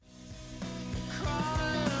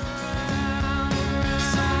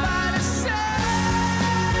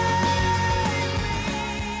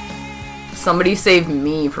Somebody save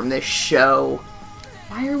me from this show.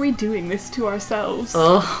 Why are we doing this to ourselves?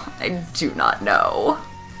 Ugh, I do not know.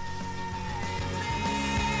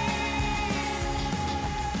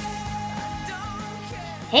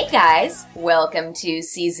 Hey guys, welcome to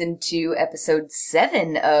Season 2, Episode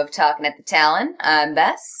 7 of Talking at the Talon. I'm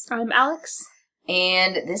Bess. I'm Alex.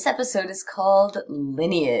 And this episode is called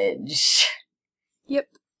Lineage. Yep.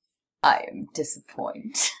 I am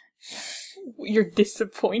disappointed. You're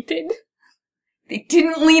disappointed? They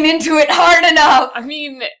didn't lean into it hard enough! I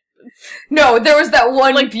mean... No, there was that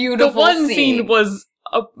one beautiful the one scene. scene was...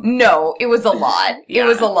 No, it was a lot. Yeah. It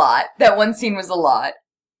was a lot. That one scene was a lot.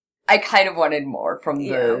 I kind of wanted more from the...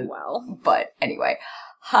 Yeah, well... But anyway.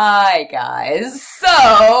 Hi, guys.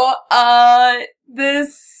 So,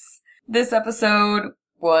 this episode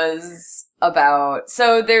was about...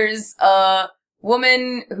 So, there's a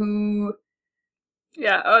woman who...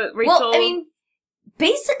 Yeah, Rachel... Well, I mean,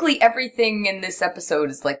 basically everything in this episode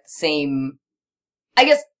is like the same... I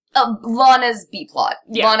guess, Lana's B-plot.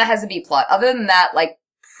 Yeah. Lana has a B-plot. Other than that, like,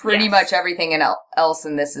 pretty Yes. much everything else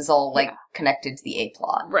in this is all, like, connected to the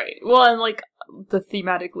A-plot. Right. Well, and, like, the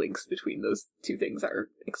thematic links between those two things are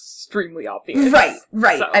extremely obvious.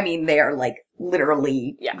 Right. So. I mean, they are, like,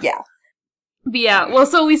 literally... Yeah. Yeah. But yeah, well,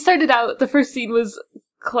 so we started out, the first scene was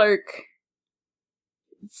Clark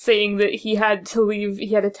saying that he had to leave,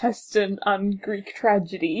 he had a test on Greek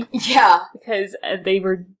tragedy. Yeah. Because they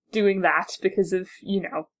were doing that because of, you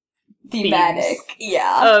know, Thematic. themes.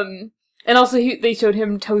 Yeah. And also they showed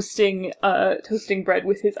him toasting bread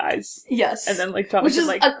with his eyes. Yes. And then, like, Jonathan, Which is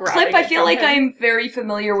like, a clip I feel like him. I'm very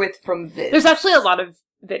familiar with from Viz. There's actually a lot of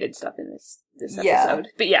Vidded stuff in this episode. Yeah.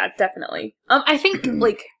 But yeah, definitely. I think,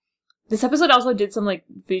 like, this episode also did some, like,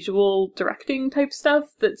 visual directing type stuff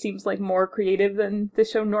that seems, like, more creative than the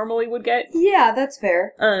show normally would get. Yeah, that's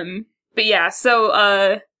fair. But yeah, so,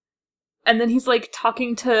 and then he's, like,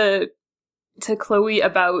 talking to Chloe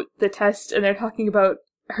about the test, and they're talking about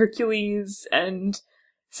Hercules and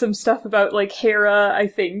some stuff about, like, Hera, I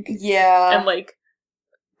think. Yeah. And, like,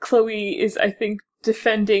 Chloe is, I think,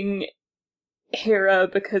 defending Hera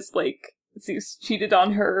because, like, Zeus cheated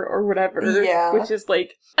on her or whatever. Yeah. Which is,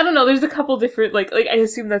 like, I don't know, there's a couple different, like, I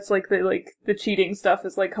assume that's, like, the cheating stuff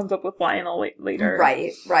is, like, comes up with Lionel later.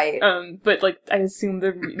 Right. But, like, I assume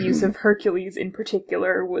the use of Hercules in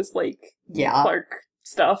particular was, like, Yeah. Clark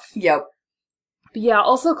stuff. Yep. But yeah,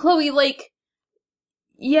 also Chloe, like,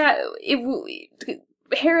 yeah,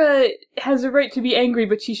 Hera has a right to be angry,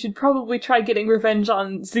 but she should probably try getting revenge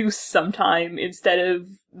on Zeus sometime instead of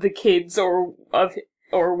the kids or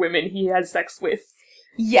women he has sex with.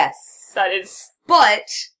 Yes. That is... But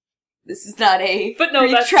this is not a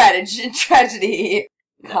Greek tragedy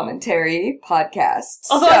commentary podcast.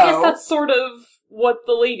 Although so... I guess that's sort of what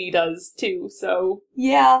the lady does, too, so...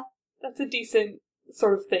 Yeah. That's a decent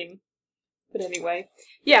sort of thing. But anyway.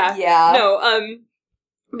 Yeah. Yeah. No,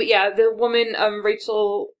 but yeah, the woman,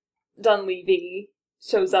 Rachel Dunleavy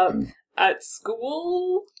shows up at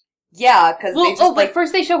school. Yeah, because they just, but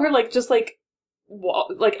first they show her, like, just, like,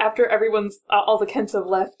 after everyone's, all the Kents have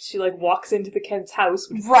left, she, like, walks into the Kents' house,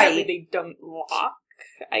 which apparently they don't lock,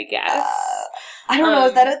 I guess. I don't know,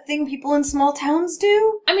 is that a thing people in small towns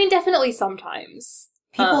do? I mean, definitely sometimes.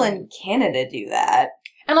 People in Canada do that.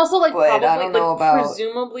 And also, like, but probably, I don't know about...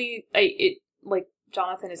 presumably,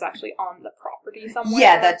 Jonathan is actually on the property somewhere.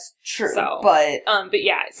 Yeah, that's true, so, but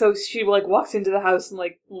yeah, so she, like, walks into the house and,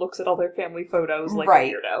 like, looks at all their family photos like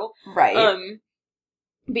right. a weirdo. Right.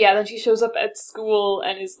 But yeah, then she shows up at school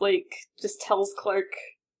and is, like, just tells Clark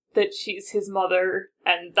that she's his mother,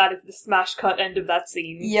 and that is the smash cut end of that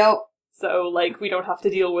scene. Yep. So, like, we don't have to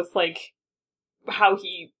deal with, like, how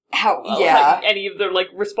any of their, like,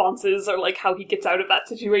 responses or, like, how he gets out of that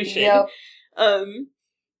situation. Yep.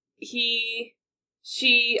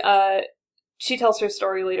 She tells her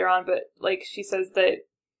story later on, but, like, she says that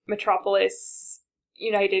Metropolis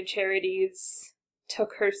United Charities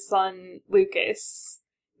took her son, Lucas,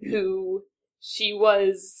 who she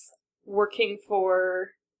was working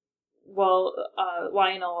for,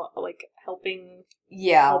 Lionel, like, helping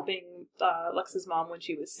Lex's mom when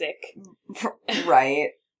she was sick. Right.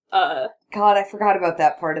 God, I forgot about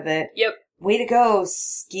that part of it. Yep. Way to go,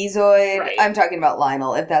 Schizoid. Right. I'm talking about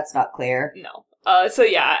Lionel, if that's not clear. No. So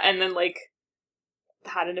yeah, and then, like,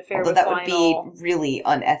 had an affair with Lionel. Although that would be really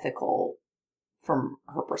unethical from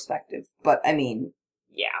her perspective. But, I mean...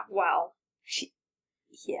 Yeah, wow.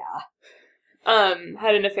 Yeah.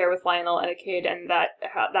 Had an affair with Lionel and a kid, and that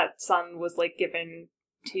son was, like, given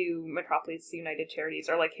to Metropolis United Charities,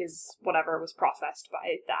 or, like, his whatever was processed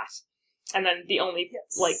by that. And then the only,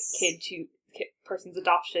 like, person's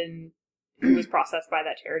adoption who was processed by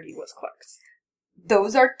that charity was Clark's.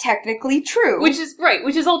 Those are technically true. Which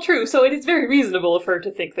is all true, so it is very reasonable of her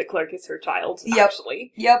to think that Clark is her child,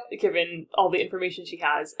 actually. Yep. Given all the information she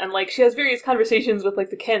has. And, like, she has various conversations with,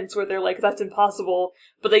 like, the Kents where they're like, that's impossible,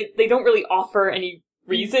 but they don't really offer any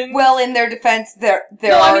reasons. Well, in their defense, there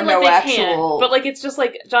no, are I mean, no like, actual... But, like, it's just,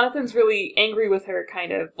 like, Jonathan's really angry with her,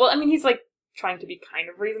 kind of. Well, I mean, he's, like, trying to be kind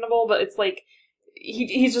of reasonable, but it's, like,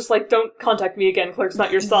 he's just like, don't contact me again, Clark's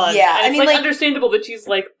not your son. Yeah, and it's, like, understandable that she's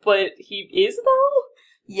like, but he is, though?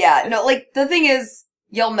 Yeah, no, like, the thing is,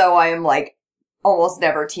 you'll know I am, like, almost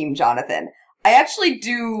never Team Jonathan. I actually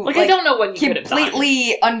do, like I don't know what he could have done.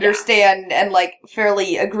 Completely understand and, like,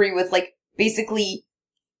 fairly agree with, like, basically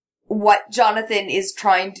what Jonathan is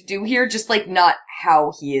trying to do here, just, like, not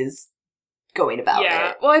how he is going about it.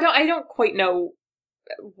 Yeah, well, I don't quite know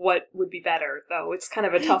what would be better, though. It's kind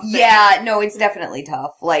of a tough thing. Yeah, no, it's definitely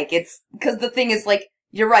tough. Like, it's, because the thing is, like,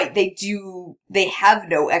 you're right, they have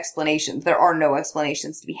no explanations. There are no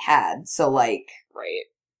explanations to be had, so, like... Right.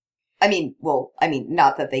 I mean,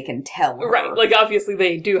 not that they can tell her. Right, like, obviously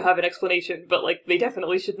they do have an explanation, but, like, they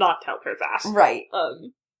definitely should not tell her that. Right.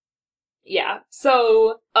 Yeah,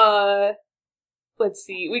 so, let's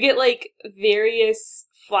see, we get, like, various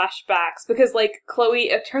flashbacks, because, like,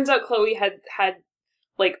 it turns out Chloe had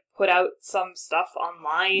like, put out some stuff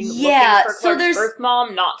online looking for Clark's birth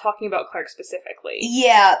mom, not talking about Clark specifically.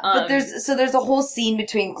 Yeah, but there's a whole scene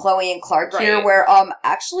between Chloe and Clark here where,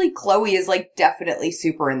 actually Chloe is, like, definitely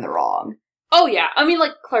super in the wrong. Oh, yeah. I mean,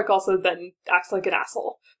 like, Clark also then acts like an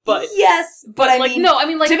asshole, but... Yes, but I like, mean... No, I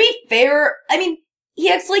mean, like... To be fair, I mean,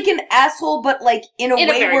 he acts like an asshole, but, like, in a way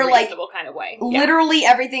where, like... kind of way. Literally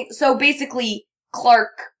everything... So, basically,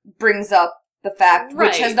 Clark brings up the fact,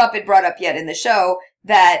 which has not been brought up yet in the show,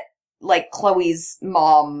 that, like, Chloe's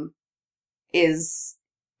mom is,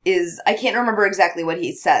 I can't remember exactly what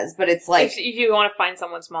he says, but it's like... If you want to find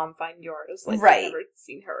someone's mom, find yours. Like, right. I've never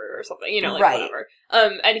seen her or something, you know, like, whatever.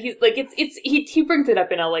 And he's, like, he brings it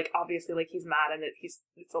up in a, like, obviously, like, he's mad and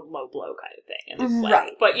it's a low blow kind of thing. And it's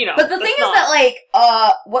like, but, you know... But the thing is that, like,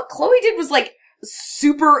 what Chloe did was, like,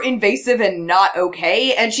 super invasive and not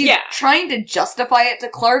okay, and she's trying to justify it to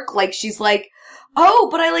Clark, like, she's like, oh,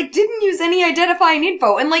 but I, like, didn't use any identifying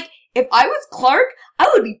info, and, like, if I was Clark,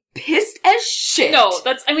 I would be pissed as shit. No,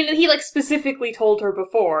 he, like, specifically told her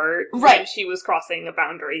before when she was crossing the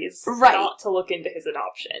boundaries not to look into his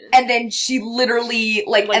adoption. And then she literally,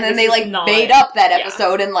 like and then they, like, made up that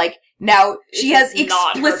episode, and, like, now she has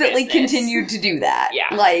explicitly continued to do that.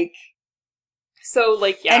 Yeah. Like... So,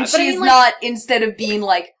 like, yeah. And she's not, instead of being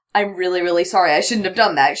like, I'm really, really sorry, I shouldn't have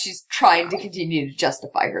done that, she's trying to continue to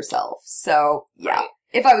justify herself. So, yeah. Right.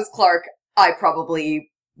 If I was Clark, I probably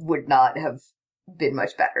would not have been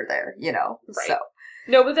much better there, you know? Right. So.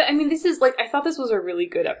 No, but this is, like, I thought this was a really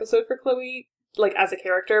good episode for Chloe, like, as a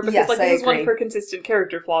character, because, like, this is one of her consistent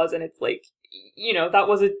character flaws, and it's, like, you know, that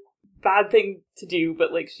was a bad thing to do,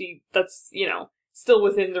 but, like, that's, you know, still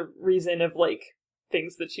within the reason of, like,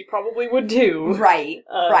 things that she probably would do. Right,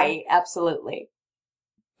 right, absolutely.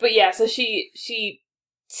 But yeah, so she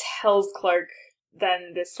tells Clark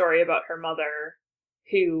then this story about her mother,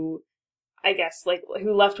 who, I guess, like,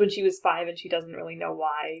 who left when she was 5 and she doesn't really know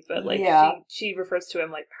why, but, like, she refers to him,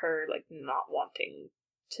 like, her, like, not wanting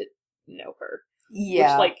to know her.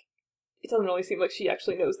 Yeah. Which, like, it doesn't really seem like she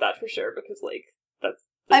actually knows that for sure, because, like,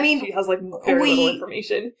 she has, like, very little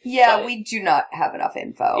information. Yeah, but we do not have enough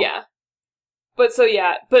info. Yeah. But so,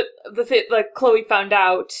 yeah, but like, Chloe found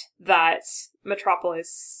out that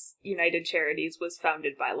Metropolis United Charities was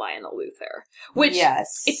founded by Lionel Luthor. Which,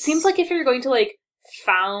 it seems like if you're going to, like,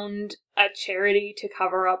 found a charity to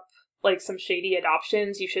cover up, like, some shady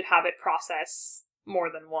adoptions, you should have it process more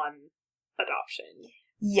than one adoption.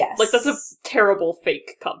 Yes. Like, that's a terrible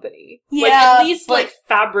fake company. Yeah, like, at least, like,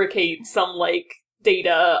 fabricate some, like,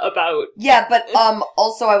 data about... Yeah, but,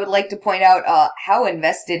 also I would like to point out, how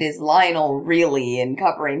invested is Lionel really in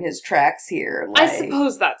covering his tracks here? Like... I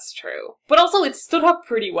suppose that's true. But also, it stood up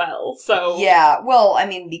pretty well, so... Yeah, well, I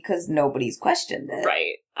mean, because nobody's questioned it.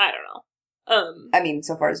 Right. I don't know. I mean,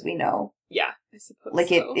 so far as we know. Yeah, I suppose like,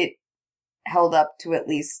 so. It held up to at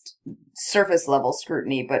least surface-level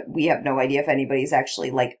scrutiny, but we have no idea if anybody's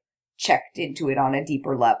actually, like, checked into it on a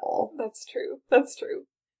deeper level. That's true.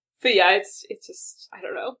 But yeah, it's just, I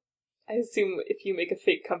don't know. I assume if you make a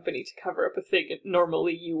fake company to cover up a thing,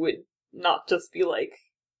 normally you would not just be like,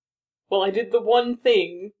 well, I did the one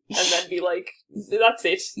thing, and then be like, that's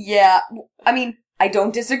it. Yeah, I mean, I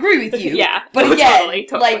don't disagree with you. Yeah, but again,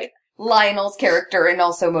 totally. like, Lionel's character and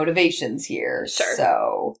also motivations here, sure.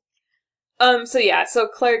 So... So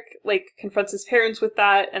Clark, like, confronts his parents with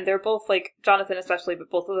that, and they're both, like, Jonathan especially, but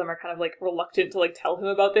both of them are kind of, like, reluctant to, like, tell him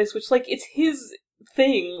about this, which, like, it's his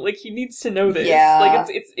thing. Like, he needs to know this. Yeah. Like,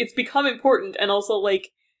 it's become important, and also, like,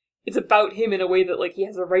 it's about him in a way that, like, he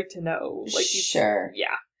has a right to know. Like, sure.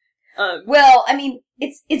 Yeah. Well, I mean,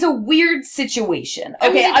 it's a weird situation.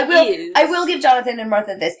 Okay, I will give Jonathan and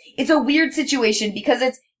Martha this. It's a weird situation because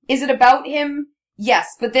is it about him? Yes,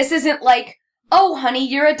 but this isn't like, oh, honey,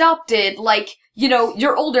 you're adopted. Like, you know,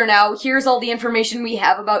 you're older now. Here's all the information we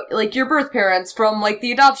have about, like, your birth parents from, like,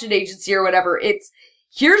 the adoption agency or whatever. It's,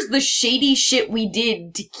 here's the shady shit we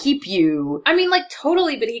did to keep you. I mean, like,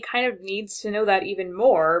 totally, but he kind of needs to know that even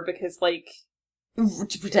more because, like...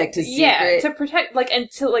 To protect his secret. Yeah, to protect, like,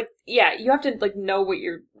 and to, like, yeah, you have to, like, know what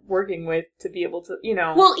you're working with to be able to, you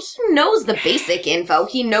know... Well, he knows the basic info.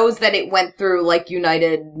 He knows that it went through, like,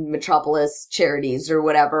 United Metropolis Charities or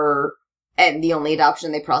whatever, and the only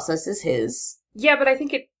adoption they process is his. Yeah, but I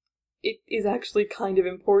think it is actually kind of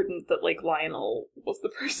important that, like, Lionel was the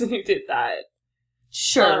person who did that.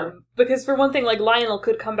 Sure. Because for one thing, like, Lionel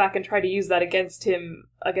could come back and try to use that against them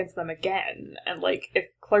again, and, like, if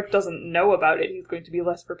Clark doesn't know about it, he's going to be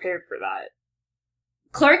less prepared for that.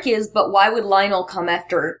 Clark is, but why would Lionel come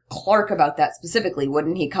after Clark about that specifically?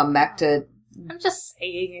 Wouldn't he come back to... I'm just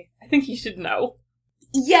saying. I think he should know.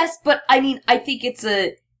 Yes, but, I mean, I don't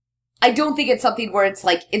think it's something where it's,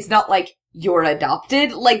 like, it's not like, you're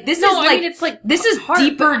adopted. Like, this is, like... I mean, it's, like, this is hard,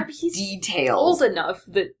 deeper details. Old enough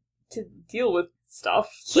to deal with stuff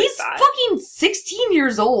He's like that. Fucking 16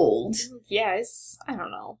 years old. Yes. I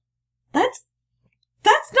don't know. That's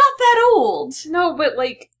not that old. No, but,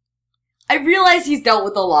 like... I realize he's dealt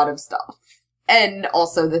with a lot of stuff. And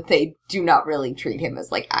also that they do not really treat him as,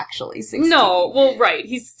 like, actually 16. No, well, right.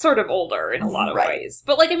 He's sort of older in a lot of ways.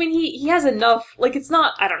 But, like, I mean, he has enough... Like, it's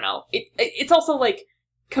not... I don't know. It's also, like,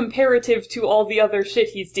 comparative to all the other shit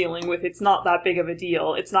he's dealing with, it's not that big of a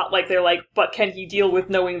deal. It's not like they're like, but can he deal with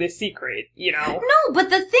knowing this secret, you know? No, but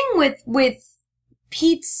the thing with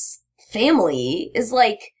Pete's family is,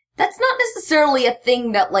 like... That's not necessarily a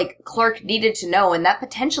thing that, like, Clark needed to know, and that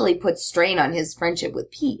potentially puts strain on his friendship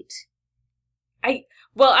with Pete.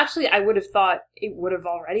 Well, actually, I would have thought it would have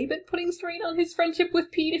already been putting strain on his friendship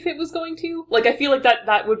with Pete if it was going to. Like, I feel like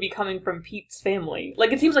that would be coming from Pete's family.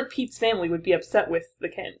 Like, it seems like Pete's family would be upset with the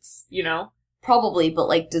Kents, you know? Probably, but,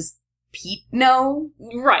 like, does Pete know?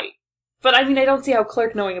 Right. But, I mean, I don't see how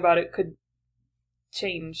Clark knowing about it could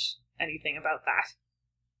change anything about that.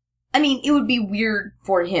 I mean, it would be weird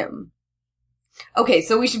for him. Okay,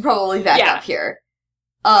 so we should probably back up here.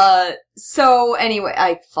 So anyway,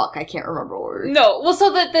 I can't remember what we were... No, well, so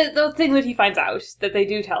the thing that he finds out, that they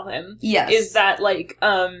do tell him, yes, is that, like,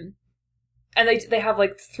 and they have,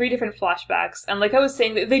 like, 3 different flashbacks, and like I was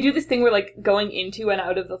saying, they do this thing where, like, going into and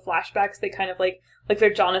out of the flashbacks, they kind of, like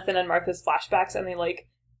they're Jonathan and Martha's flashbacks, and they, like,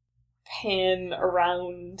 pan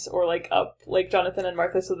around or like up like Jonathan and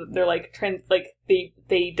Martha so that they're like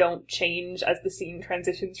they don't change as the scene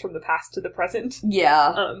transitions from the past to the present.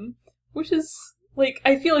 Yeah. Which is like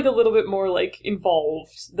I feel like a little bit more like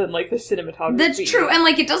involved than like the cinematography. That's true, and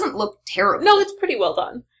like it doesn't look terrible. No, it's pretty well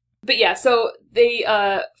done. But yeah, so they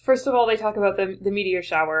first of all they talk about the meteor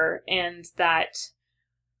shower and that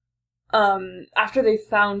after they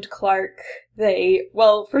found Clark,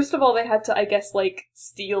 first of all, they had to, I guess, like,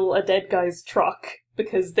 steal a dead guy's truck,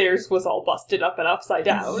 because theirs was all busted up and upside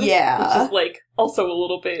down. Yeah. Which is, like, also a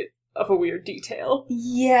little bit of a weird detail.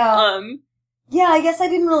 Yeah. Yeah, I guess I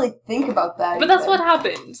didn't really think about that. But that's what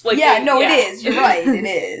happens. Like, it is. You're right, it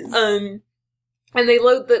is. And they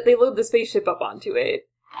load the spaceship up onto it,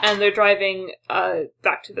 and they're driving,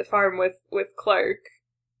 back to the farm with Clark.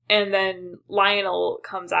 And then Lionel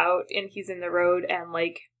comes out, and he's in the road, and,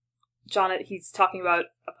 like, he's talking about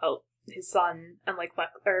his son, and, like,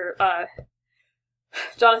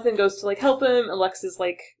 Jonathan goes to, like, help him, and Lex is,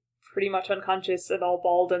 like, pretty much unconscious and all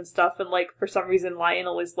bald and stuff, and, like, for some reason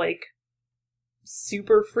Lionel is, like,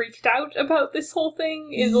 super freaked out about this whole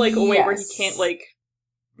thing, in, like, a way where he can't, like,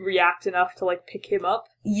 react enough to, like, pick him up.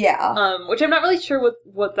 Yeah. Which I'm not really sure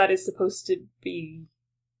what that is supposed to be.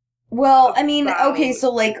 Well, I mean, okay, so,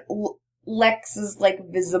 like, Lex's, like,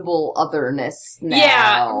 visible otherness now.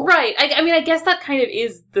 Yeah, right. I mean, I guess that kind of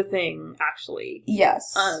is the thing, actually.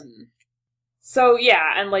 Yes. So,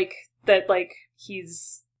 yeah, and, like, that, like,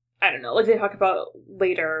 he's, I don't know, like, they talk about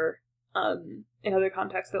later, in other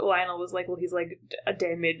contexts, that Lionel was like, well, he's, like,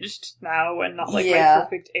 damaged now, and not, like, my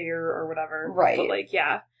perfect heir, or whatever. Right. But, like,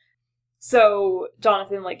 yeah. So,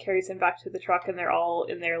 Jonathan, like, carries him back to the truck, and they're all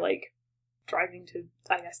in there, like, driving to,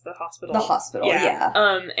 I guess, the hospital. The hospital, yeah.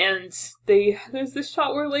 And there's this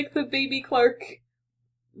shot where, like, the baby Clark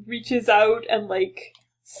reaches out and, like,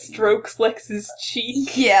 strokes Lex's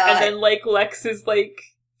cheek. Yeah. And then, like, Lex is, like,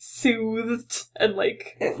 soothed and,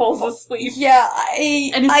 like, falls asleep. Yeah,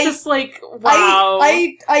 and it's just like, wow.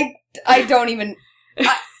 I don't even...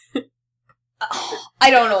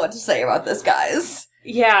 I don't know what to say about this, guys.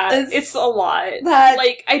 Yeah, it's a lot.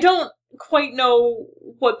 Like, I don't quite know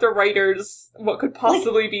what could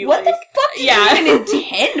possibly be what the fuck did you even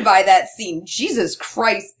intend by that scene? Jesus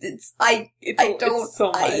Christ, it's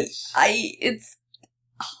so much.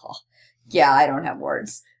 Yeah, I don't have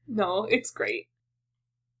words. No, it's great.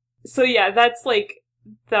 So yeah, that's, like,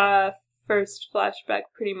 the first flashback,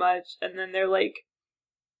 pretty much, and then they're, like,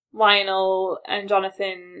 Lionel and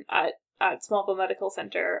Jonathan at Smallville Medical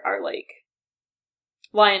Center are, like,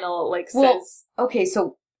 Lionel, like, says... Okay,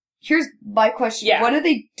 so here's my question. Yeah. What do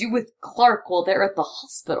they do with Clark while they're at the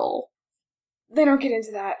hospital? They don't get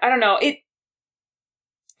into that. I don't know.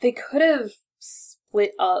 They could have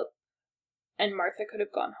split up, and Martha could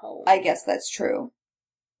have gone home. I guess that's true.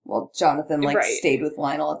 Well, Jonathan, stayed with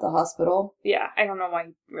Lionel at the hospital. Yeah, I don't know why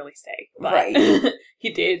he'd really stay. But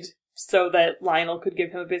he did, so that Lionel could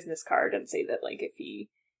give him a business card and say that, like, if he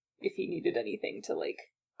needed anything to, like,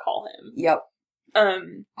 call him. Yep.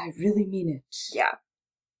 I really mean it. Yeah.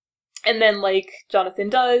 And then, like, Jonathan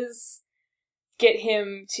does get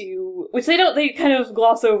him to... Which they kind of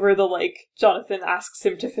gloss over the, like, Jonathan asks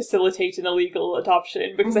him to facilitate an illegal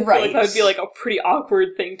adoption, because I feel like that would be, like, a pretty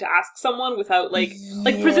awkward thing to ask someone without, like... Yeah.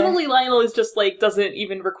 Like, presumably Lionel is just, like, doesn't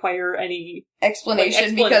even require any...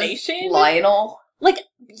 Explanation. Because Lionel... Like,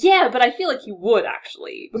 yeah, but I feel like he would,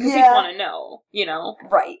 actually, because he'd want to know, you know?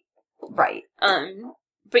 Right.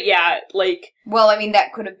 But yeah, like... Well, I mean,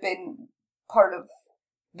 that could have been part of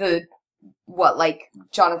what, like,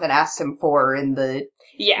 Jonathan asked him for in the...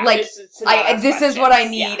 Yeah. Like, this is what I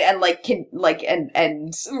need, and, like, can, like, and...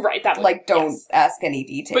 Right, that would... Like, don't ask any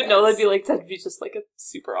details. But no, that'd be just, like, a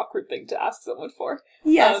super awkward thing to ask someone for.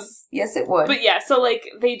 Yes. Yes, it would. But yeah, so, like,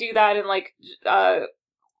 they do that, and, like,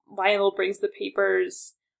 Lionel brings the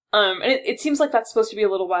papers... and it seems like that's supposed to be a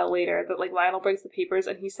little while later, that, like, Lionel brings the papers,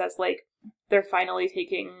 and he says, like, they're finally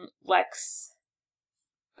taking Lex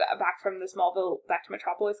back from the Smallville back to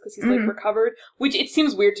Metropolis, because he's, like, recovered. Which, it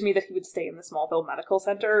seems weird to me that he would stay in the Smallville Medical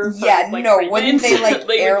Center. Yeah, his, like, treatment. Wouldn't they, like,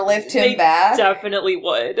 airlift him back? Definitely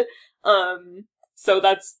would. So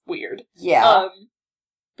that's weird. Yeah.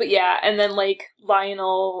 But yeah, and then, like,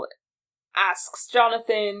 Lionel asks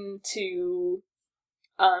Jonathan to,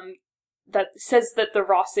 that says that the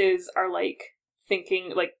Rosses are, like,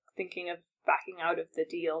 thinking of backing out of the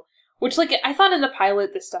deal. Which, like, I thought in the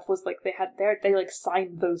pilot this stuff was, like, they like,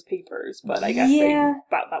 signed those papers, but I guess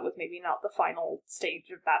that was maybe not the final stage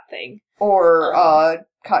of that thing. Or,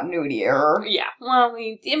 continuity error. Yeah, well,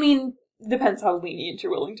 I mean, depends how lenient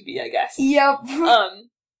you're willing to be, I guess. Yep.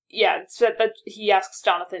 Yeah, so that he asks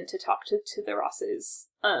Jonathan to talk to the Rosses,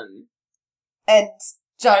 and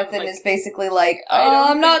Jonathan is basically like,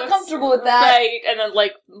 I'm not comfortable with that. Right, and then,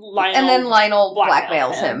 like, Lionel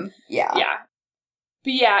blackmails him. Yeah. Yeah.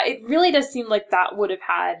 But yeah, it really does seem like that would have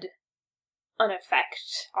had an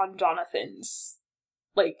effect on Jonathan's,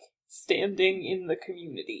 like, standing in the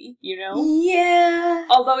community, you know? Yeah.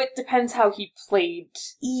 Although it depends how he played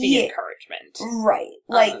the encouragement. Right.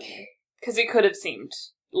 Like... Because it could have seemed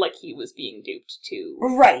like he was being duped, too.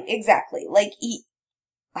 Right, exactly. Like,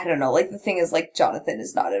 I don't know, like, the thing is, like, Jonathan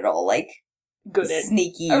is not at all, like, good at...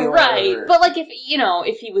 Sneaky Right, but, like, if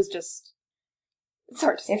he was just... It's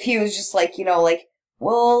hard to say. If he was just, like, like,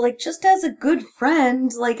 well, like, just as a good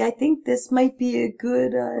friend, like, I think this might be a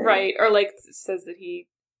good, Right, or, like, says that he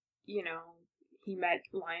met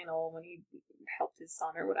Lionel when he helped his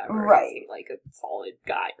son or whatever. Right. Like, a solid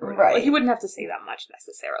guy. Right. Like, he wouldn't have to say that much,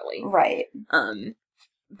 necessarily. Right.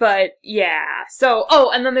 But, yeah. So,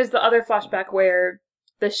 and then there's the other flashback where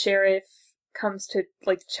the sheriff comes to,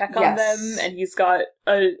 like, check on them, and he's got,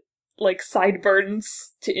 like,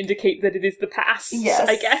 sideburns to indicate that it is the past,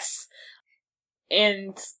 I guess.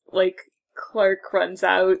 And, like, Clark runs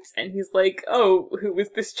out, and he's like, oh, who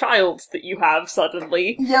is this child that you have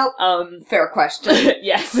suddenly? Yep. Fair question.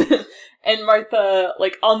 Yes. And Martha,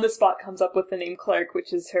 like, on the spot comes up with the name Clark,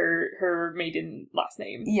 which is her maiden last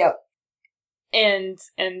name. Yep. And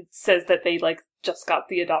says that they, like, just got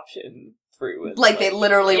the adoption through. Like, they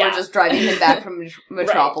literally were just driving him back from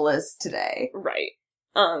Metropolis today. Right.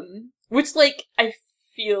 Which, like, I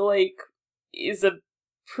feel like is a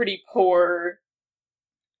pretty poor...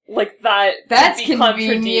 Like, that's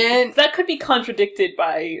convenient. That could be contradicted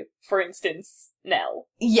by, for instance, Nell.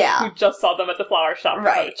 Yeah. Who just saw them at the flower shop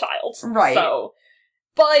without a child. Right. So,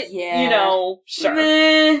 but, sure.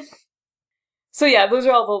 Meh. So yeah, those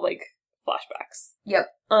are all the, like, flashbacks. Yep.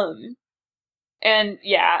 And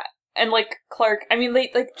yeah, and like Clark, I mean,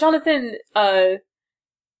 like Jonathan at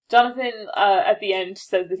the end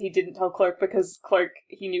says that he didn't tell Clark because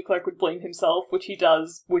he knew Clark would blame himself, which he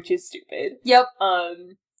does, which is stupid. Yep.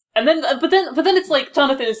 And then, but then it's like,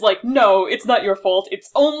 Jonathan is like, no, it's not your fault,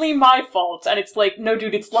 it's only my fault, and it's like, no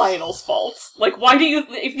dude, it's Lionel's fault. Like, why do you,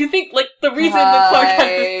 if you think, like, the reason that Clark has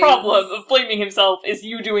this problem of blaming himself is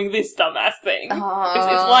you doing this dumbass thing.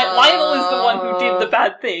 Lionel is the one who did the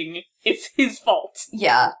bad thing, it's his fault.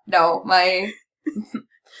 Yeah, no, my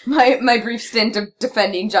brief stint of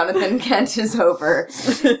defending Jonathan Kent is over.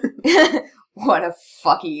 What a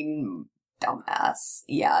fucking dumbass.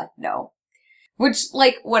 Yeah, no. Which,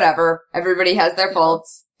 like, whatever. Everybody has their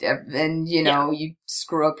faults, and, you know, you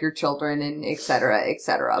screw up your children, and et cetera, et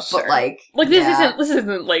cetera. Sure. But, like, this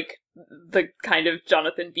isn't, like, the kind of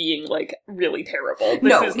Jonathan being, like, really terrible.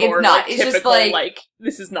 This is more, it's not. Like, it's typical, just, like,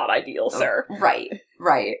 this is not ideal, sir. Right.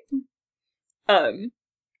 But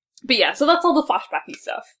yeah, so that's all the flashbacky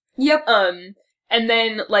stuff. Yep. And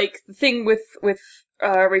then, like, the thing with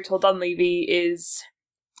Rachel Dunleavy is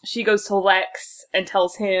she goes to Lex and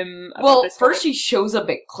tells him about this first she shows up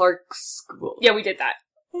at Clark's school. Yeah, we did that.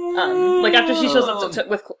 Like, after she shows up at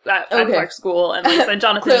Clark's school, and like, then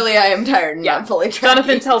Jonathan... Clearly I am tired and not fully trained.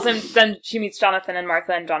 Jonathan tells him, then she meets Jonathan and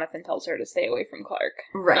Martha, and Jonathan tells her to stay away from Clark.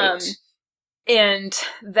 Right. And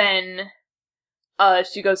then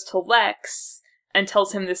she goes to Lex and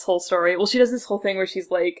tells him this whole story. Well, she does this whole thing where she's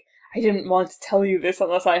like, I didn't want to tell you this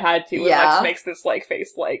unless I had to. And Lex makes this, like,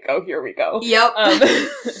 face like, oh, here we go. Yep.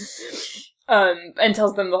 And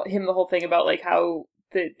tells him the whole thing about, like, how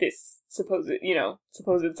this supposed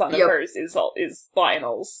son of hers is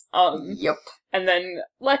Lionel's. Yep. And then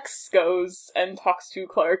Lex goes and talks to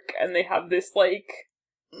Clark, and they have this, like,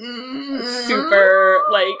 super,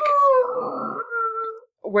 like,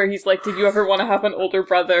 where he's like, did you ever want to have an older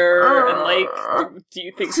brother? And, like, do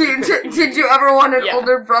you think... Did you ever want an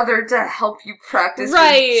older brother to help you practice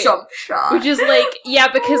your jump shot? Which is, like, yeah,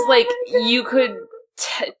 because, like, you could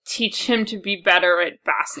teach him to be better at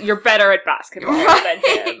You're better at basketball than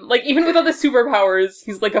him. Like, even without the superpowers,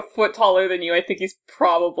 he's, like, a foot taller than you. I think he's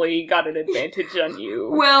probably got an advantage on you.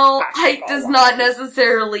 Well, height does not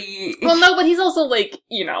necessarily... Well, no, but he's also, like,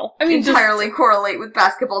 you know... I mean, entirely correlate with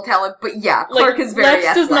basketball talent, but yeah, Clark is very athletic.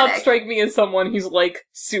 Lex does not strike me as someone who's, like,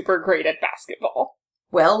 super great at basketball.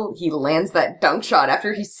 Well, he lands that dunk shot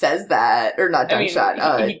after he says that. Or not dunk shot.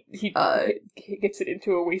 He gets it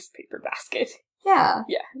into a waste paper basket. Yeah.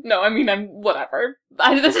 Yeah. No, I mean, whatever.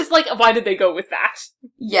 This is like, why did they go with that?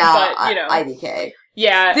 Yeah, but, you know. IDK.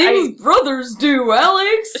 Yeah. Things brothers do,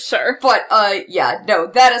 Alex! Sure. But, yeah, no,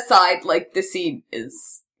 that aside, like, the scene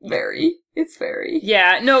is it's very...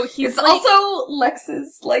 Yeah, no, he's It's like, also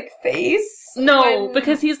Lex's, like, face. No,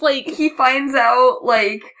 because he's like... He finds out,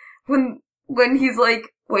 like, when he's like,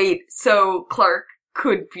 wait, so Clark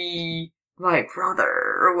could be my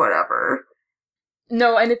brother, or whatever.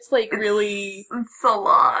 No, and it's like really... It's a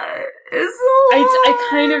lot. It's a lot. I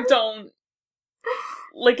kind of don't...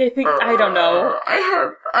 Like, I think... I don't know.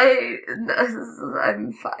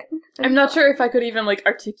 I'm fine. I'm not sure if I could even, like,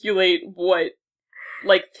 articulate what,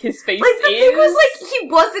 like, his face like, the is. thing was, like, he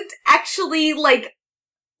wasn't actually, like,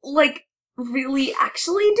 really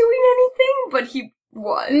actually doing anything, but he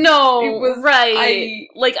was. No, it was, right.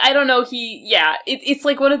 I don't know, it's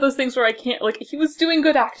like one of those things where I can't, like, he was doing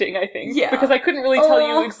good acting, I think. Yeah. Because I couldn't really tell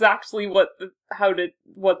you exactly what the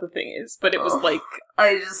thing is, but it was, like,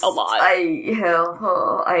 a lot. I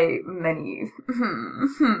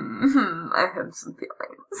have some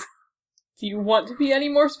feelings. Do you want to be any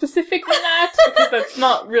more specific than that? Because that's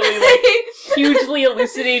not really, like, hugely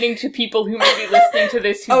elucidating to people who may be listening to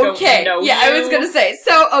this who don't know you. I was gonna say,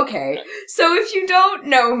 so if you don't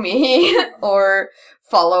know me, or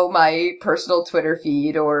follow my personal Twitter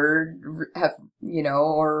feed, or have,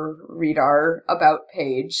 or read our About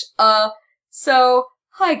page,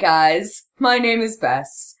 hi guys, my name is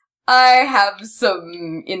Bess. I have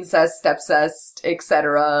some incest, stepcest,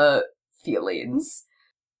 etc. feelings.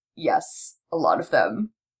 Yes, a lot of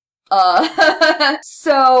them.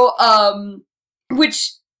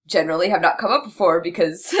 Which generally have not come up before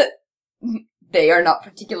because they are not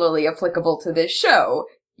particularly applicable to this show,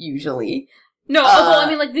 usually. No, although, I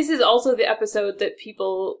mean, like, this is also the episode that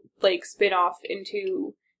people, like, spin off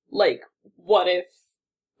into, like, what if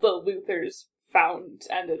the Luthers found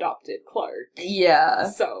and adopted Clark? Yeah.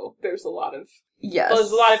 So, there's a lot of... Yes.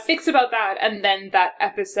 There's a lot of fics about that, and then that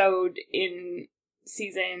episode in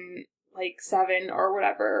season, like, 7 or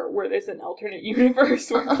whatever, where there's an alternate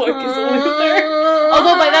universe where Clark is a Luther.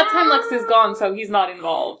 Although by that time Lex is gone, so he's not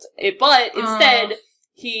involved. But instead,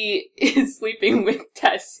 he is sleeping with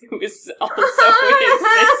Tess, who is also his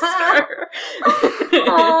sister.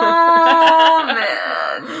 Oh,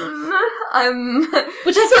 man.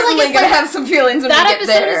 Which I feel like is gonna have some feelings when we get there.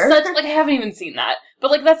 That episode is such, like, I haven't even seen that.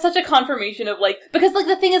 But, like, that's such a confirmation of, like, because, like,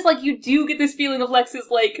 the thing is, like, you do get this feeling of Lex is,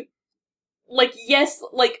 like, yes,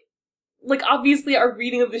 like, obviously our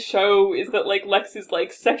reading of the show is that, like, Lex is,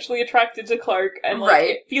 like, sexually attracted to Clark, and, like,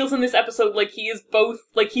 it feels in this episode like he is both,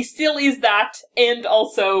 like, he still is that, and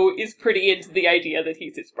also is pretty into the idea that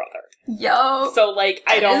he's his brother. Yo. So, like,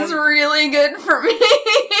 I don't... It's really good for me.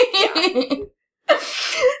 Yeah.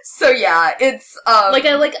 So, yeah, it's, Like,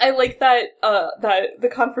 I like that, that, the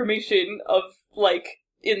confirmation of, like,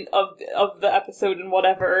 of the episode and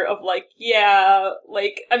whatever, of, like, yeah,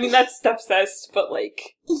 like, I mean, that's stepcest, but,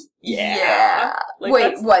 like, yeah. Like,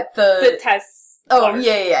 wait, what, the Tess... Oh,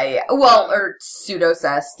 yeah. Well, or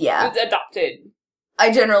pseudocest, yeah. It's adopted.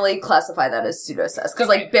 I generally classify that as pseudocest, because,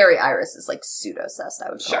 like, Barry Iris is, like, pseudocest,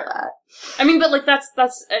 I would call that. I mean, but, like, that's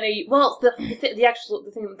well, the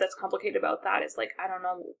thing that's complicated about that is, like, I don't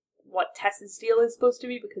know what Tess's deal is supposed to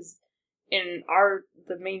be, because in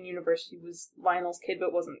the main universe, she was Lionel's kid,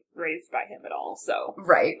 but wasn't raised by him at all, so.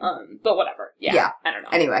 Right. But whatever. Yeah. I don't know.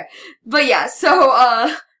 Anyway. But yeah,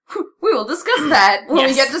 so, we will discuss that when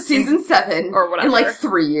we get to season 7. Or whatever. In, like,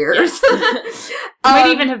 3 years. Yes.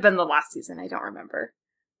 Might even have been the last season, I don't remember.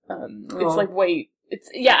 It's like,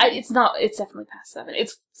 it's definitely past 7.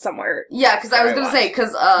 It's somewhere. Yeah, because I was gonna say,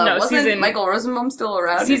 because, wasn't Michael Rosenbaum still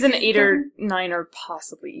around? Season 8 or 9 or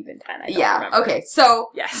possibly even 10, I don't remember. Okay, so,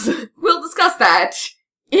 yes. We'll discuss that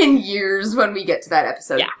in years when we get to that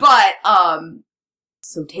episode. Yeah. But,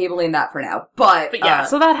 so tabling that for now. But yeah,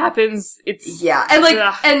 so that happens, it's... Yeah, and like,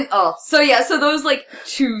 so those, like,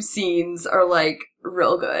 2 scenes are, like,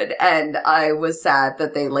 real good, and I was sad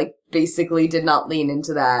that they, like, basically did not lean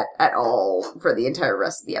into that at all for the entire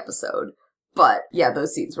rest of the episode. But, yeah,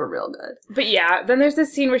 those scenes were real good. But yeah, then there's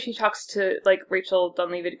this scene where she talks to, like, Rachel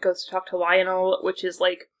Dunleavy goes to talk to Lionel, which is,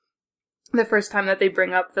 like, the first time that they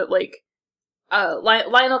bring up that, like,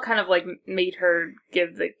 Lionel kind of, like, made her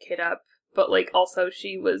give the kid up, but, like, also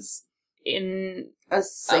she was in a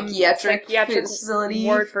psychiatric facility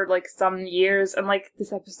ward for, like, some years, and, like,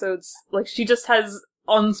 this episode's, like, she just has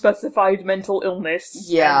unspecified mental illness,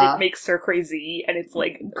 and it makes her crazy, and it's,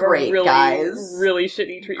 like, great, really, guys. Really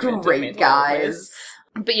shitty treatment. Great, guys. Illness.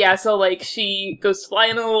 But yeah, so, like, she goes to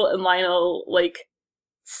Lionel, and Lionel, like,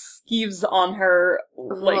 skeeves on her,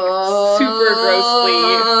 like, super grossly.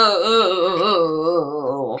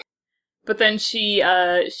 But then she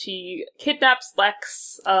kidnaps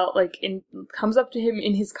Lex, comes up to him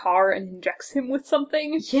in his car and injects him with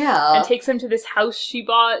something. Yeah. And takes him to this house she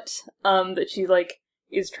bought, that she, like,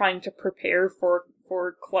 is trying to prepare for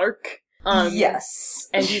Clark. Yes.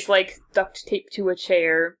 And he's, like, duct taped to a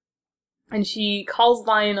chair. And she calls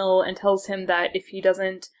Lionel and tells him that if he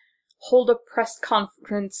doesn't hold a press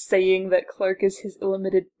conference saying that Clark is his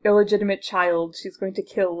illegitimate child, she's going to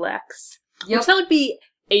kill Lex. Yep. Which that would be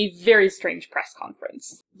a very strange press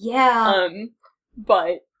conference. Yeah.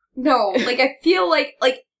 But... No, like, I feel like,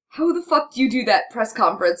 how the fuck do you do that press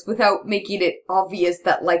conference without making it obvious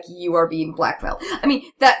that, like, you are being blackmailed? I mean,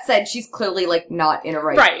 that said, she's clearly, like, not in a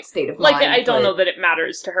right state of mind. Like, I don't know that it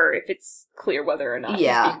matters to her if it's clear whether or not she's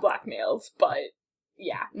being blackmailed, but,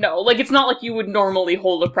 yeah, no. Like, it's not like you would normally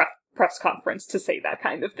hold a press conference to say that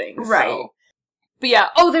kind of thing. Right. So. But yeah,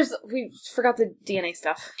 we forgot the DNA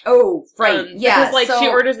stuff. Oh, right, yeah. Because, like, she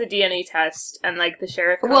orders the DNA test, and, like, the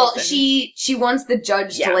sheriff comes Well, she wants the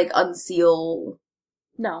judge to, like, unseal...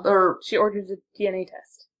 No, or she orders a DNA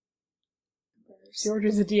test. She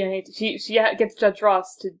orders a DNA... She gets Judge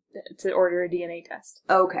Ross to order a DNA test.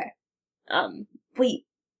 Okay. Wait,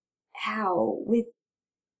 how?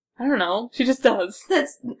 I don't know. She just does.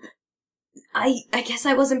 I guess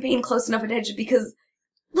I wasn't paying close enough attention because...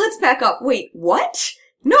 Let's back up. Wait, what?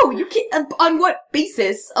 No, you can't... On what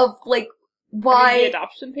basis of, like, why... the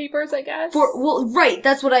adoption papers, I guess? Right,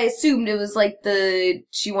 that's what I assumed. It was, like,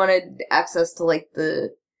 she wanted access to, like,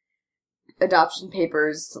 the adoption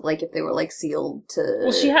papers, like, if they were, like, sealed to...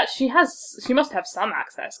 Well, she must have some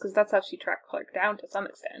access, because that's how she tracked Clark down to some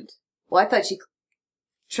extent. Well, I thought she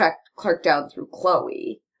tracked Clark down through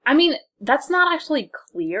Chloe. I mean, that's not actually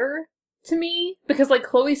clear to me, because, like,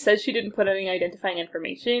 Chloe says she didn't put any identifying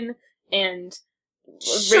information, and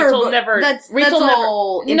Rachel never... That's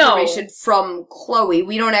all information from Chloe.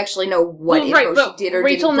 We don't actually know what info she did or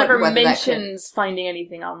Rachel didn't put. Rachel never mentions finding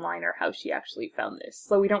anything online or how she actually found this,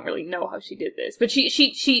 so we don't really know how she did this. But she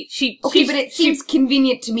Okay, but it seems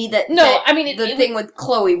convenient to me that... the thing with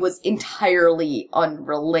Chloe was entirely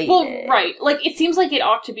unrelated. Well, right. Like, it seems like it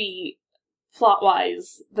ought to be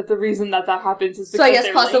plot-wise, that the reason that happens is because so I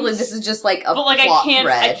guess possibly this is just, like, a plot thread.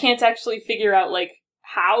 I can't actually figure out, like,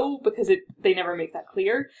 how, because they never make that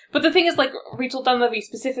clear. But the thing is, like, Rachel Dunleavy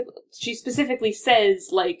specifically says,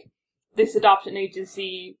 like, this adoption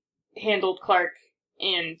agency handled Clark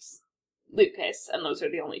and Lucas, and those are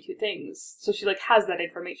the only two things. So she, like, has that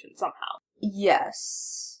information somehow.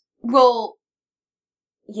 Yes. Well,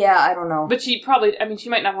 yeah, I don't know. But she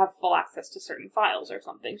might not have full access to certain files or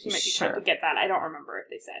something. She might be trying to get that. I don't remember if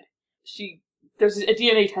they said. There's a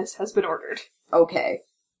DNA test has been ordered. Okay.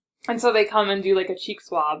 And so they come and do, like, a cheek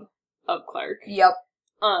swab of Clark. Yep.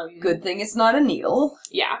 Good thing it's not a needle.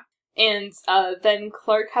 Yeah. And, then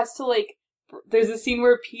Clark has to, like, there's a scene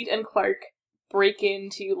where Pete and Clark break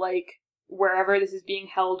into, like, wherever this is being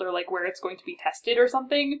held or, like, where it's going to be tested or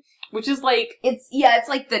something, which is, like... It's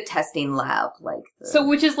like the testing lab, like... So,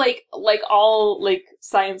 which is, like all, like,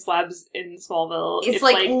 science labs in Smallville. It's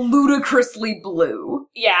like, ludicrously blue.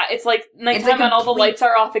 Yeah, it's, like, nighttime and all the lights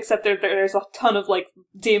are off, except there's a ton of, like,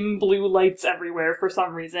 dim blue lights everywhere for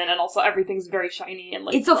some reason, and also everything's very shiny and,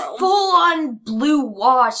 like, it's chrome. a full-on blue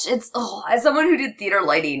wash. It's, as someone who did theater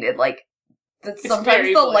lighting,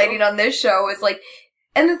 sometimes the lighting on this show is, like...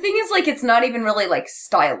 And the thing is, like, it's not even really, like,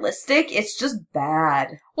 stylistic, it's just bad.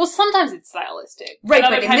 Well, sometimes it's stylistic. Right,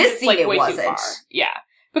 but in this scene, like, it way wasn't. Too far. Yeah.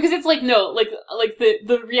 Because it's like, no, like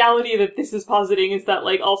the reality that this is positing is that,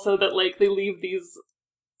 like, also that, like, they leave these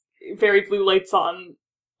very blue lights on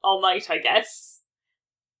all night, I guess.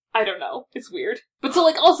 I don't know. It's weird. But so,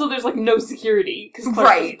 like, also there's, like, no security, because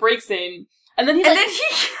Clark just breaks in, and then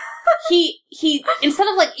he instead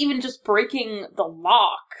of, like, even just breaking the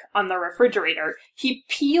lock on the refrigerator, he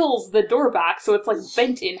peels the door back so it's, like,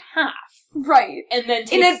 bent in half. Right. And then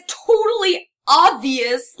in a totally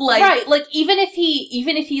obvious, like... Right, like, even if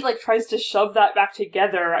he, like, tries to shove that back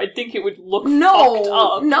together, I think it would look fucked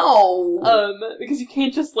up. No. Because you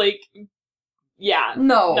can't just, like... Yeah.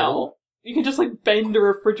 No. You can just, like, bend a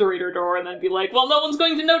refrigerator door and then be like, well, no one's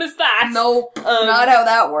going to notice that! Nope. Not how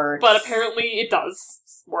that works. But apparently it does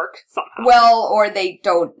work somehow. Well, or they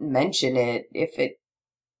don't mention it if it...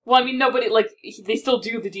 Well, I mean, nobody, like, they still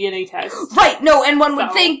do the DNA test. Right, no, and one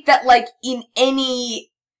would think that, like, in any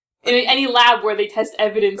lab where they test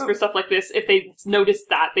evidence for stuff like this, if they noticed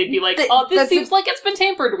that, they'd be like, this seems like it's been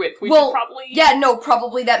tampered with. We should probably... Yeah, no,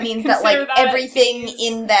 probably that means that, like, everything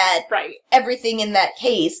in that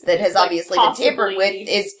case that has obviously been tampered with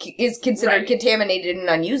is considered contaminated and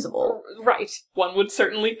unusable. Right. One would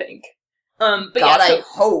certainly think. But I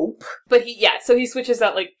hope. But so he switches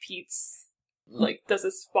out, like, Pete's... Like, does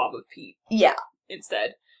a swab of Pete. Yeah.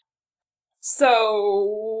 Instead.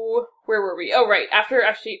 So, where were we? Oh, right. After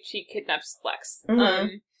she kidnaps Lex.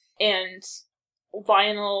 Mm-hmm. And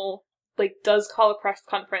Lionel, like, does call a press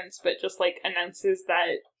conference, but just, like, announces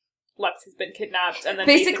that Lex has been kidnapped, and then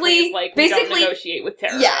basically is like, we don't negotiate with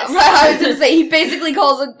terrorists. Yeah, I was gonna say, he basically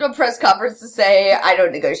calls a press conference to say, I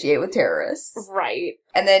don't negotiate with terrorists. Right.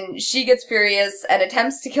 And then she gets furious and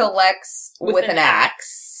attempts to kill Lex with an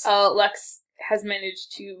axe. Lex has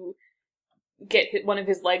managed to get one of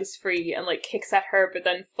his legs free and, like, kicks at her, but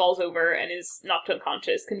then falls over and is knocked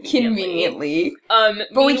unconscious conveniently.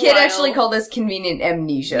 But we can't actually call this convenient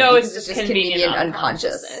amnesia. No, because it's just convenient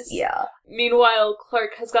unconscious. Yeah. Meanwhile,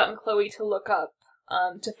 Clark has gotten Chloe to look up,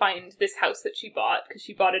 to find this house that she bought, because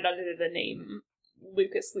she bought it under the name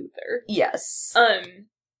Lucas Luthor. Yes. And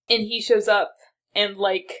he shows up and,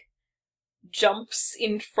 like, jumps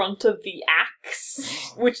in front of the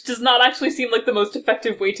axe, which does not actually seem like the most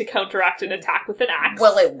effective way to counteract an attack with an axe.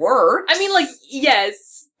 Well, it works. I mean, like,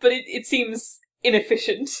 yes, but it seems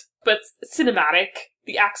inefficient, but cinematic.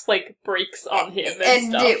 The axe, like, breaks on him and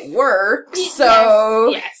stuff. And it works, so...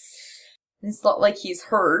 Yes. It's not like he's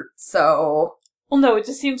hurt, so... Well, no, it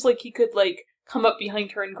just seems like he could, like, come up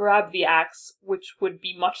behind her and grab the axe, which would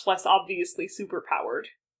be much less obviously superpowered.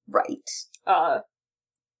 Right.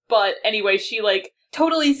 But anyway, she, like,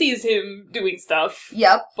 totally sees him doing stuff.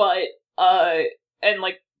 Yep. But, and,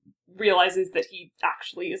 like, realizes that he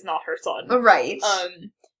actually is not her son. Right.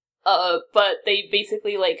 But they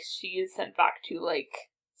basically, like, she is sent back to, like,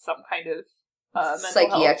 some kind of, mental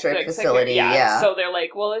psychiatric health, facility, yeah. So they're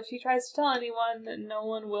like, well, if she tries to tell anyone, then no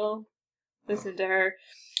one will listen to her.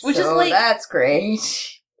 Which is, like... that's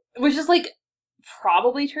great. Which is, like,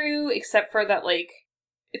 probably true, except for that, like,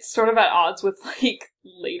 it's sort of at odds with, like,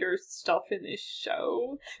 later stuff in this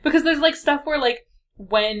show. Because there's, like, stuff where, like,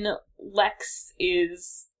 when Lex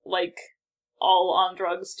is, like, all on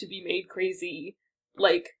drugs to be made crazy,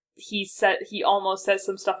 like, he almost says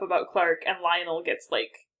some stuff about Clark, and Lionel gets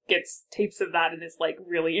tapes of that and is, like,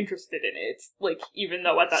 really interested in it. Like, even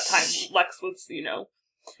though at that time Lex was, you know,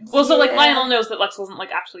 Well, so, like, Lionel knows that Lex wasn't,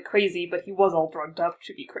 like, actually crazy, but he was all drugged up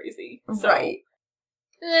to be crazy. So, right.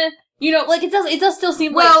 You know, like, it does still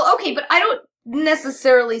seem well, okay, but I don't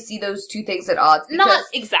necessarily see those two things at odds. Not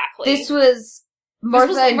exactly. This was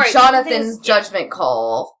Martha and Jonathan's judgment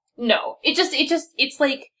call. No. It's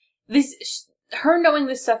like, this, her knowing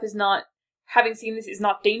this stuff is not, having seen this is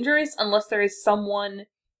not dangerous unless there is someone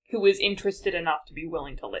who is interested enough to be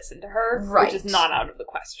willing to listen to her. Right. Which is not out of the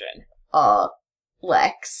question.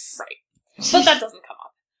 Lex. Right. But that doesn't come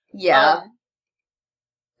up. Yeah.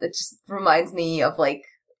 That just reminds me of, like,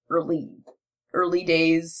 early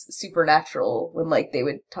days Supernatural, when, like, they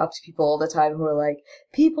would talk to people all the time who were like,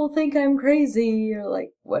 people think I'm crazy, or, like,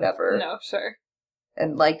 whatever. No, sure.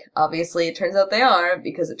 And, like, obviously it turns out they aren't,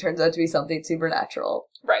 because it turns out to be something supernatural.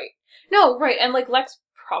 Right. No, right, and, like, Lex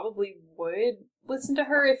probably would listen to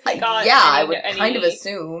her if he got I would kind of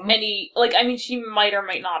assume. She might or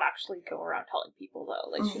might not actually go around telling people, though.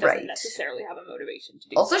 Like, she doesn't necessarily have a motivation to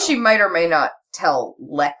do also, she might or may not tell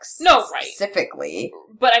Lex specifically.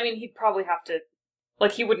 But, I mean, he'd probably have to,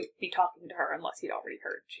 like, he wouldn't be talking to her unless he'd already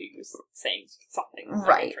heard she was saying something of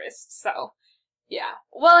interest, so... Yeah.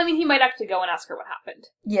 Well, I mean, he might actually go and ask her what happened.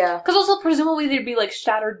 Yeah. Because also, presumably, there'd be, like,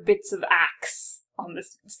 shattered bits of axe on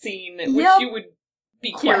this scene, which you would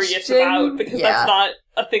be curious about, because that's not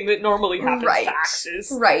a thing that normally happens to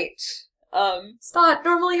axes. Right. It's not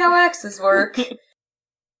normally how axes work.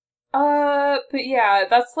 But yeah,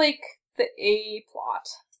 that's, like, the A plot.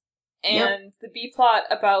 And the B plot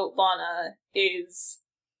about Lana is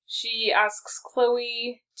she asks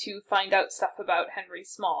Chloe to find out stuff about Henry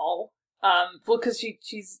Small. Because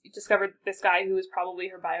she's discovered that this guy who is probably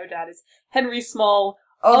her bio dad is Henry Small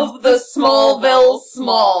of the Smallville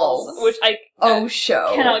Smalls, which I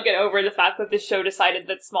cannot get over the fact that this show decided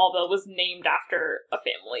that Smallville was named after a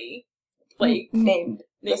family, like named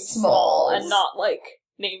the Smalls, and not like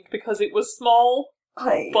named because it was small.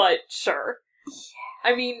 But sure,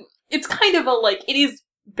 I mean it's kind of it is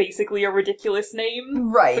basically a ridiculous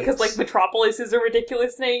name, right? Because like Metropolis is a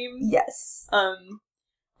ridiculous name, yes.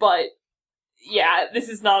 But yeah, this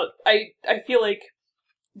is not. I feel like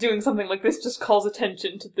doing something like this just calls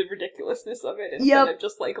attention to the ridiculousness of it instead of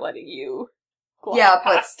just, like, letting you glide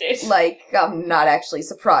past it. Like, I'm not actually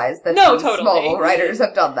surprised that Smallville writers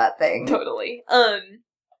have done that thing. Totally.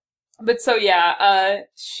 But so, yeah,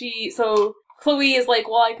 so Chloe is like,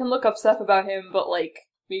 well, I can look up stuff about him, but, like,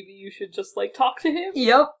 maybe you should just, like, talk to him?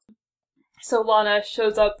 Yep. So Lana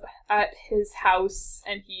shows up at his house,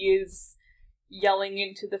 and he is yelling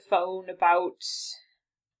into the phone about...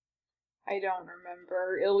 I don't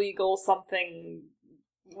remember. Illegal something,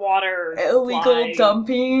 water illegal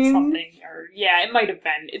dumping something, or yeah, it might have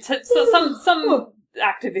been. It's some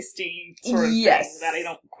activisty sort of thing that I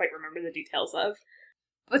don't quite remember the details of.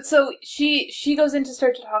 But so she goes in to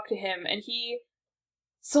start to talk to him, and he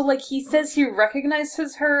says he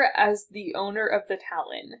recognizes her as the owner of the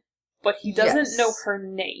Talon, but he doesn't know her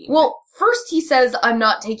name. Well, first he says, "I'm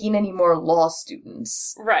not taking any more law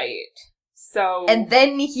students." Right. So... And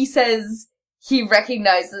then he says he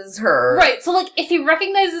recognizes her. Right, so, like, if he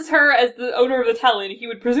recognizes her as the owner of the Talon, he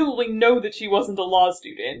would presumably know that she wasn't a law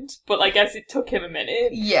student, but I guess it took him a minute.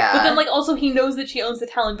 Yeah. But then, like, also he knows that she owns the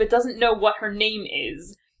Talon, but doesn't know what her name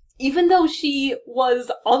is, even though she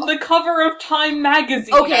was on the cover of Time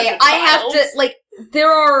magazine. Okay, I have to, like,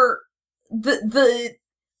 there are... The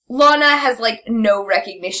Lana has, like, no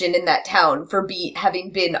recognition in that town for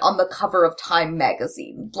having been on the cover of Time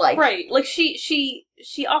magazine. Like, right, like, she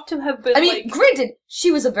ought to have been, I mean, granted,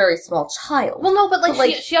 she was a very small child. Well, no, but,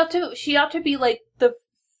 like, she ought to be, like, the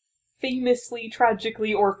famously,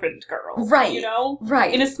 tragically orphaned girl. Right. You know?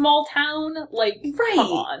 Right. In a small town, like, come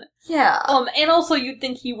on. Yeah. And also you'd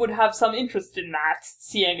think he would have some interest in that,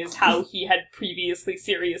 seeing as how he had previously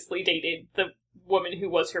seriously dated the woman who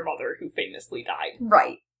was her mother, who famously died.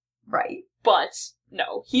 Right. Right. But,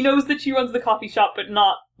 no. He knows that she runs the coffee shop, but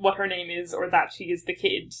not what her name is, or that she is the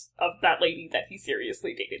kid of that lady that he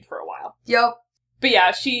seriously dated for a while. Yep. But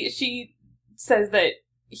yeah, she says that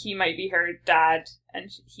he might be her dad, and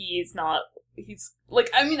he's not, like,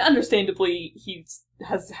 I mean, understandably,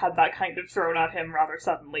 has had that kind of thrown at him rather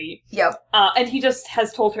suddenly. Yep. And he just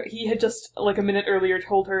has told her, he had just, like, a minute earlier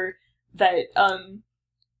told her that,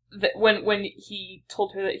 that when he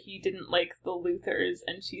told her that he didn't like the Luthers,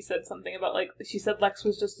 and she said something about, like, she said Lex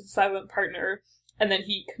was just a silent partner, and then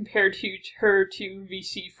he compared her to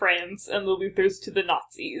Vichy France and the Luthers to the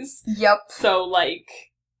Nazis. Yep. So, like,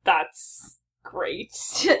 that's great.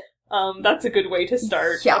 That's a good way to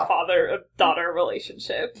start a father-daughter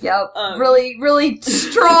relationship. Yep. Really, really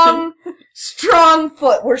strong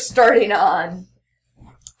foot we're starting on.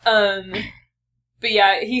 But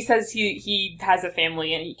yeah, he says he has a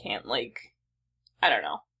family and he can't, like, I don't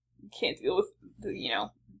know, can't deal with,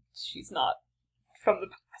 she's not from the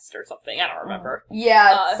past or something. I don't remember.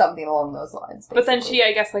 Yeah, something along those lines. Basically. But then she,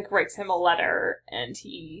 I guess, like, writes him a letter and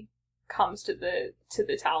he comes to the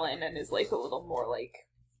Talon and is, like, a little more, like...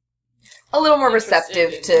 A little more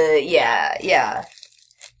receptive to, yeah.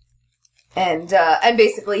 And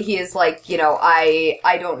basically he is like,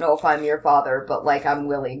 I don't know if I'm your father, but, like, I'm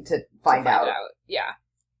willing to find out. Yeah.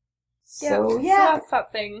 So, So that's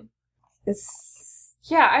that thing.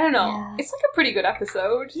 Yeah, I don't know. Yeah. It's, like, a pretty good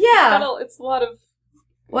episode. Yeah. It's a lot of...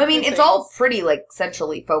 Well, I mean, it's all pretty, like,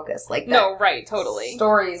 centrally focused. Like, that no, right, totally.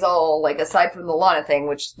 Story's all, like, aside from the Lana thing,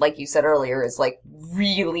 which, like you said earlier, is, like,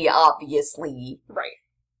 really obviously... Right.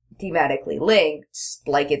 Thematically linked,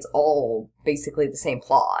 like, it's all basically the same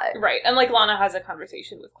plot. Right, and, like, Lana has a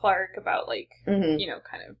conversation with Clark about, like, mm-hmm.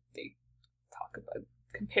 Kind of, they talk about,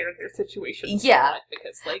 compare their situations. Yeah.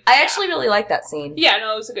 Because, like, I actually really like that scene. Yeah,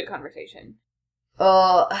 no, it was a good conversation.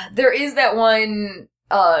 There is that one,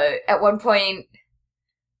 at one point,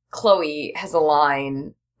 Chloe has a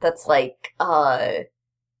line that's like,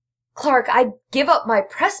 Clark, I'd give up my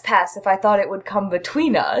press pass if I thought it would come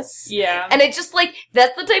between us. Yeah. And it just, like,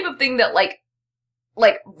 that's the type of thing that, like,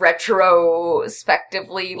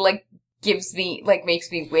 retrospectively, like, gives me, like, makes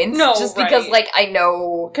me wince. No, just because, like, I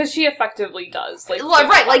know... Because she effectively does. Like,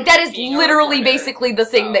 right, like, that is literally basically the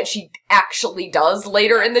thing that she actually does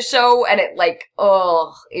later in the show, and it, like,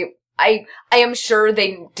 I am sure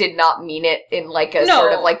they did not mean it in, like, a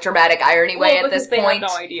sort of, like, dramatic irony way at this point. They had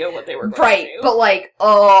no idea what they were going right, to do. But, like,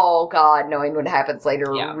 oh god, knowing what happens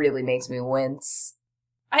later really makes me wince.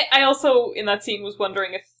 I also, in that scene, was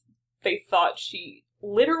wondering if they thought she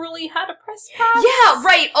literally had a press pass. Yeah,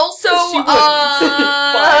 right, also, she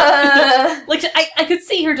like, I could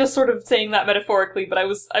see her just sort of saying that metaphorically, but I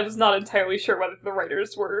was not entirely sure whether the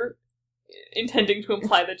writers were intending to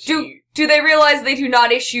imply that she... Do they realize they do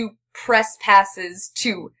not issue press passes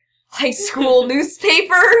to high school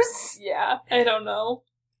newspapers? Yeah, I don't know.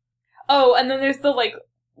 Oh, and then there's the, like,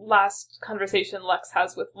 last conversation Lex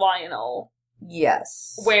has with Lionel.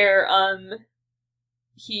 Yes. Where,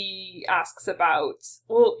 he asks about...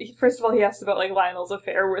 Well, first of all, he asks about, like, Lionel's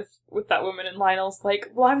affair with that woman, and Lionel's like,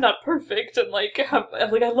 well, I'm not perfect, and, like,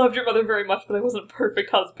 I loved your mother very much, but I wasn't a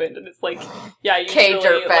perfect husband, and it's like, yeah, you really,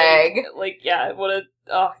 dirtbag. like, yeah, what a...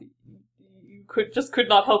 you could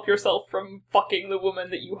not help yourself from fucking the woman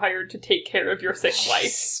that you hired to take care of your sick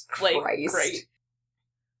wife. Like, great.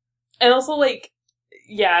 And also, like,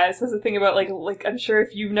 yeah, it says a thing about, like, I'm sure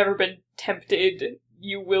if you've never been tempted,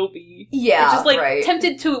 you will be. Yeah, just, like, right.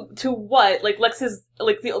 tempted to what? Like, Lex is,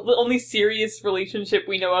 like, the only serious relationship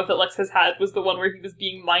we know of that Lex has had was the one where he was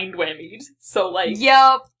being mind-whammied. So, like,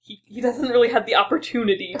 yep. He doesn't really have the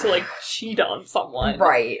opportunity to, like, cheat on someone.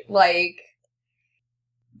 Right, like...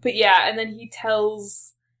 But yeah, and then he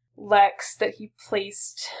tells Lex that he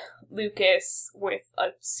placed Lucas with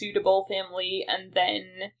a suitable family, and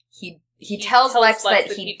then he tells Lex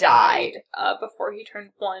that he died before he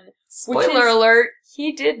turned 1. Spoiler alert,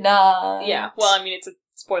 he did not. Yeah, well, I mean, it's a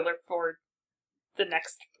spoiler for the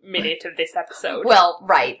next minute of this episode. Well,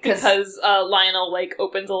 right, because Lionel, like,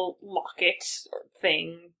 opens a locket or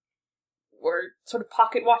thing, or sort of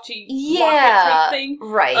pocket watchy locket type thing.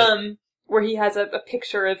 Right. Where he has a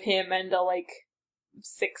picture of him and a, like,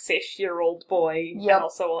 6-ish-year-old boy, and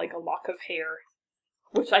also, like, a lock of hair,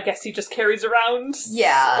 which I guess he just carries around.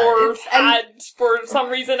 Yeah. Or had for some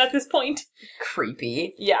reason at this point.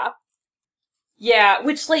 Creepy. Yeah. Yeah,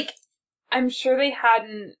 which, like, I'm sure they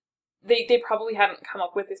probably hadn't come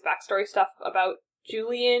up with this backstory stuff about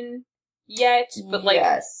Julian yet, but, like,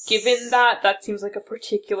 given that seems like a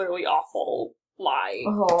particularly awful lie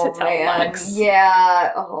to tell Lex.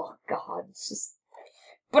 Yeah. Oh, God. It's just...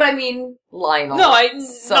 But, I mean, Lionel. No,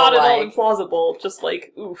 not at all implausible. Just,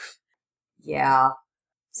 like, oof. Yeah.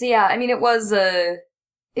 So, yeah, I mean, it was a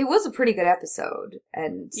pretty good episode,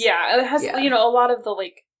 and... Yeah, it has, a lot of the,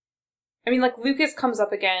 like... I mean, like, Lucas comes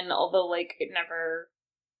up again, although, like,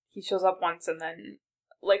 he shows up once, and then,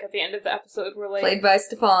 like, at the end of the episode, we're like... Played by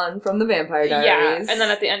Stefan from The Vampire Diaries. Yeah, and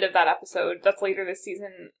then at the end of that episode, that's later this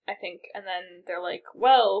season, I think, and then they're like,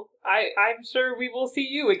 well, I'm sure we will see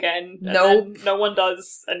you again. And nope. No one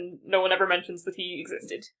does, and no one ever mentions that he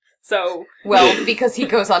existed. So... Well, because he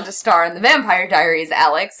goes on to star in The Vampire Diaries,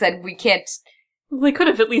 Alex, and we can't... They could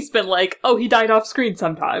have at least been like, oh, he died off screen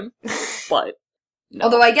sometime. But... No.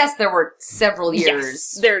 Although I guess there were several years...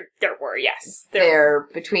 Yes, there were, yes. There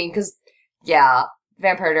between, because, yeah...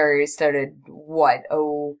 Vampire Diaries started, what,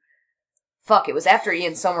 Fuck, it was after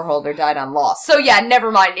Ian Somerhalder died on Lost. So yeah,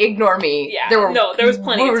 never mind, ignore me. Yeah, there was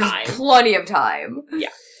plenty of time. Plenty of time. Yeah.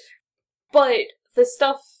 But the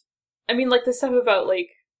stuff, I mean, like, the stuff about, like,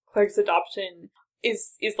 Clark's adoption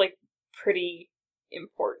is like, pretty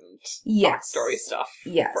important story stuff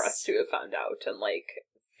for us to have found out, and, like,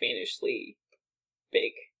 fiendishly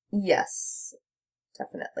big. Yes.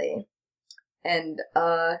 Definitely. And,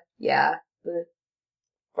 yeah, the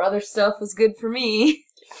brother stuff was good for me.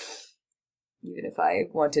 Even if I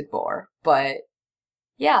wanted more. But,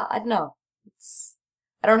 yeah, I don't know.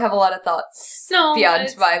 I don't have a lot of thoughts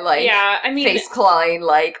beyond my, like, face clawing,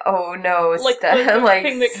 like, oh no, like, the like,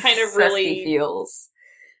 thing that kind of really feels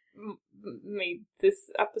made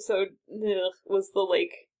this episode was the,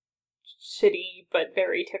 like, shitty but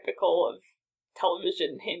very typical of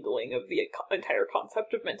television handling of the entire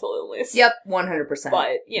concept of mental illness. Yep, 100%.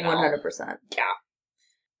 But, you know. 100%. Yeah.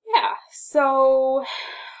 Yeah, so...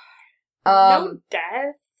 no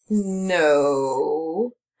deaths?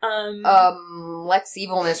 No. Lex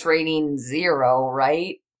evilness rating 0,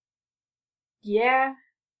 right? Yeah.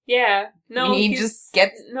 Yeah. No, he just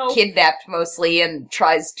gets kidnapped mostly and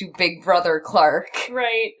tries to Big Brother Clark.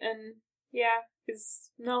 Right, and yeah,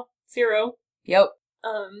 0. Yep.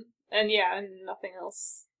 And yeah, and nothing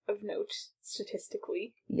else of note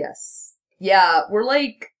statistically. Yes. Yeah, we're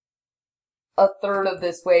like a third of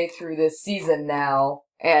this way through this season now,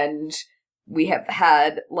 and we have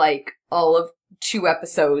had like all of 2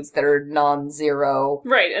 episodes that are non-zero.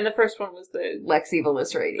 Right, and the first one was the Lex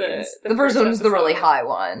Evilness ratings. The first one was the really high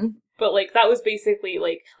one. But, like, that was basically,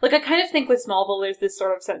 like, I kind of think with Smallville there's this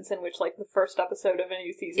sort of sense in which, like, the first episode of a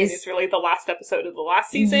new season is really the last episode of the last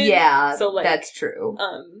season. Yeah, so, like, that's true.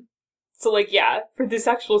 So, like, yeah, for this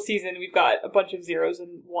actual season we've got a bunch of zeros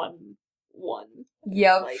and one.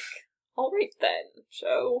 Yep. Like, alright then,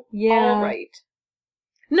 show. Yeah. Alright.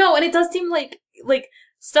 No, and it does seem like,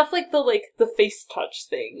 stuff like the face touch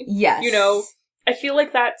thing. Yes. You know, I feel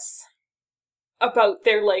like that's about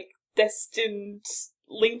their, like, destined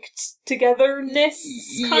linked togetherness,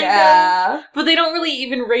 kind of. But they don't really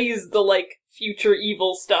even raise the, like, future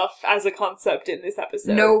evil stuff as a concept in this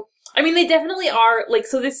episode. Nope. I mean, they definitely are, like,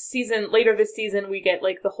 so later this season, we get,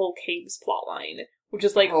 like, the whole Caves plotline, which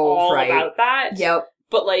is, like, all about that. Yep.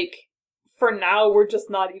 But, like, for now, we're just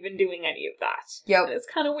not even doing any of that. Yep. And it's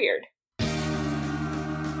kind of weird.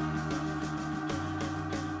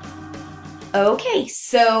 Okay,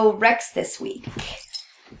 so Rex this week.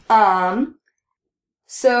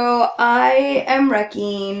 So I am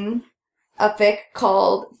recking a fic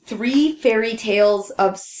called 3 Fairy Tales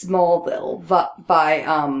of Smallville by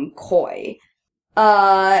Coy.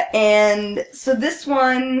 And so this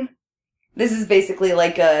is basically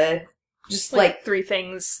like just like 3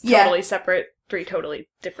 things totally separate, 3 totally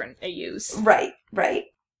different AUs. Right.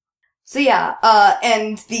 So yeah,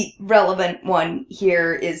 and the relevant one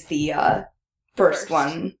here is the first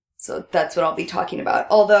one. So that's what I'll be talking about.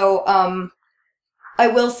 Although, I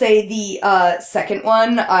will say the second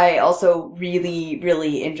one I also really,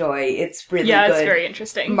 really enjoy. It's really good. Yeah, it's very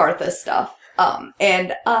interesting. Martha stuff.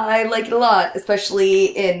 And I like it a lot, especially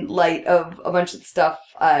in light of a bunch of the stuff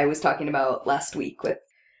I was talking about last week with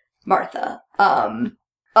Martha.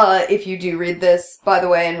 If you do read this, by the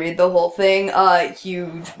way, and read the whole thing,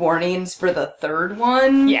 huge warnings for the third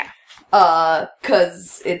one. Yeah.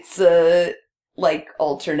 'Cause it's a, like,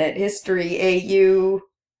 alternate history AU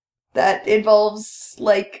that involves,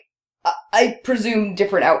 like, I presume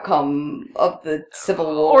different outcome of the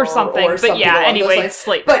Civil War. Or something, but yeah, anyway,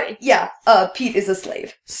 slavery. But, yeah, Pete is a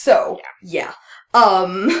slave. So, yeah.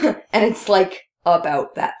 And it's, like,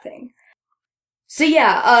 about that thing. So,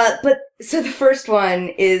 yeah, so the first one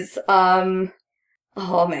is, oh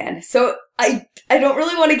man. So, I don't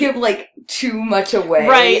really want to give, like, too much away.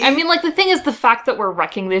 Right. I mean, like, the thing is, the fact that we're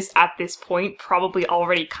wrecking this at this point probably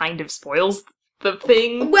already kind of spoils the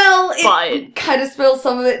thing. Well, it kind of spoils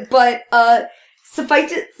some of it, but,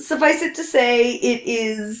 suffice it to say, it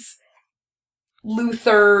is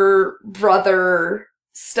Luthor brother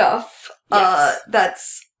stuff. Yes.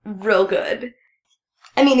 That's real good.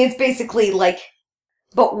 I mean, it's basically, like,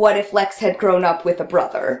 but what if Lex had grown up with a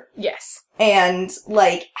brother? Yes. And,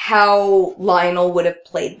 like, how Lionel would have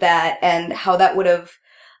played that, and how that would have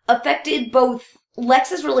affected both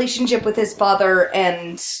Lex's relationship with his father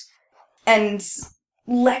and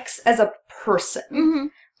Lex as a person.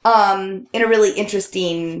 Mm-hmm. In a really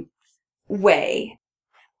interesting way.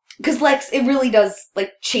 Because Lex, it really does,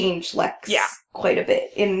 like, change Lex quite a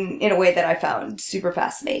bit in a way that I found super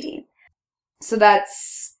fascinating. So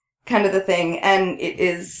that's kind of the thing, and it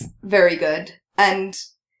is very good. And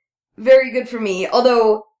very good for me.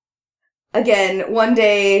 Although, again, one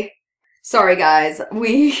day Sorry, guys.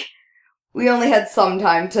 We only had some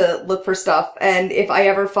time to look for stuff, and if I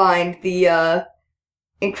ever find the,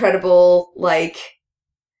 incredible, like,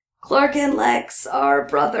 Clark and Lex are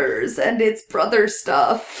brothers, and it's brother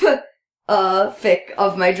stuff, fic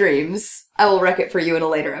of my dreams, I will wreck it for you in a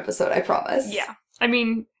later episode, I promise. Yeah. I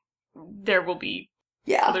mean, there will be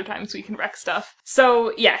yeah. other times we can wreck stuff.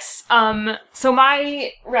 So, yes. So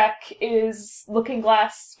my wreck is Looking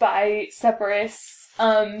Glass by Separus.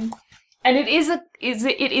 And it is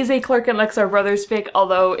a Clark and Lex are brothers fic,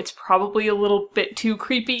 although it's probably a little bit too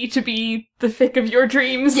creepy to be the fic of your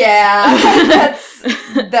dreams. Yeah,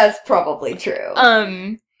 that's probably true.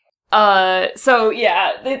 So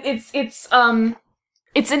yeah, it's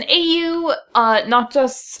an AU, not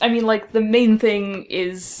just, I mean, like, the main thing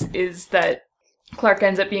is that Clark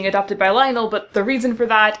ends up being adopted by Lionel, but the reason for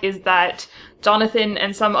that is that Jonathan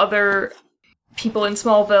and some other people in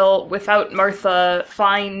Smallville, without Martha,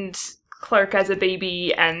 find Clark as a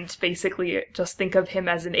baby and basically just think of him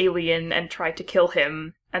as an alien and try to kill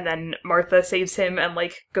him, and then Martha saves him and,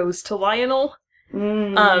 like, goes to Lionel.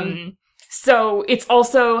 So it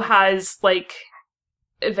also has, like,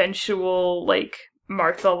 eventual, like,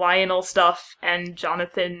 Martha Lionel stuff and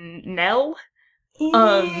Jonathan Nell.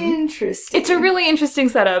 Interesting. It's a really interesting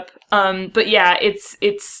setup. But yeah, it's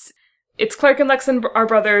Clark and Lex are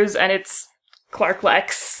brothers, and it's Clark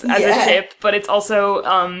Lex as a ship, but it's also,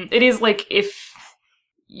 it is like, if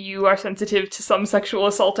you are sensitive to some sexual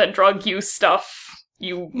assault and drug use stuff,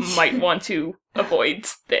 you might want to avoid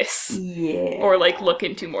this. Yeah. Or, like, look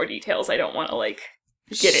into more details. I don't want to, like,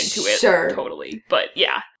 get into it totally. But,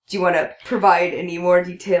 yeah. Do you want to provide any more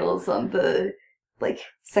details on the, like,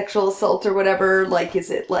 sexual assault or whatever? Like, is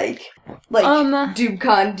it, like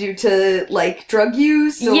DubeCon due to, like, drug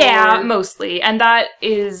use? Or? Yeah, mostly. And that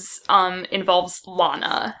is, involves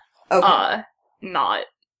Lana. Okay.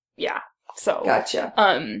 So. Gotcha.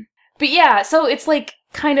 But yeah, so it's, like,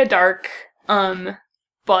 kind of dark,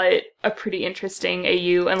 but a pretty interesting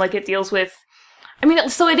AU, and, like, it deals with, I mean,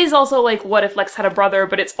 so it is also, like, what if Lex had a brother,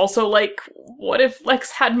 but it's also, like, what if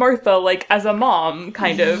Lex had Martha, like, as a mom,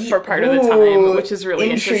 kind of, for part of the time, which is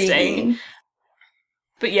really interesting.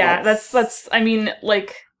 But yeah, that's, I mean,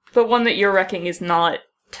 like, the one that you're wrecking is not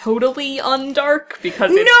totally undark,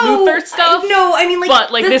 because it's Luthor stuff. I mean, like,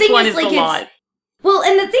 but, like, this one is like, a lot. Well,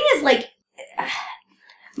 and the thing is, like,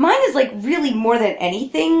 mine is, like, really more than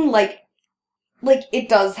anything, like, it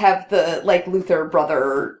does have the, like, Luthor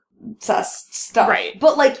brother stuff. Right.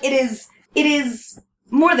 But, like, it is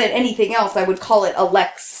more than anything else, I would call it a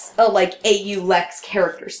AU Lex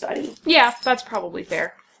character study. Yeah, that's probably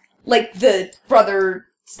fair. Like, the brother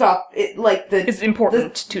stuff, is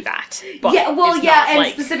important to that. But yeah, well, yeah, and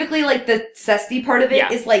like, specifically, like, the Cesti part of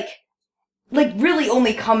it is, like, really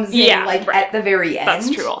only comes in, at the very end. That's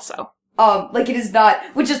true also. Like, it is not,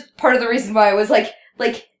 which is part of the reason why I was like,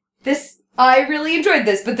 this, I really enjoyed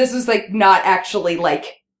this, but this was, like, not actually,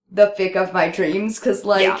 like, the fic of my dreams, because,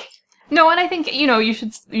 like... Yeah. No, and I think, you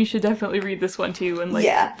should definitely read this one, too, and, like,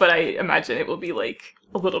 but I imagine it will be, like,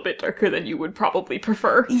 a little bit darker than you would probably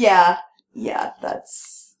prefer. Yeah,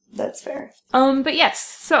 that's fair. But yes,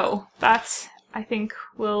 so, that, I think,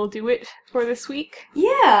 will do it for this week.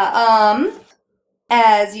 Yeah,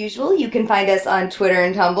 as usual, you can find us on Twitter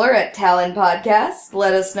and Tumblr at Talon Podcast.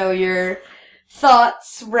 Let us know your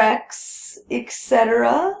thoughts, recs,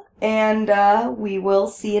 etc., and we will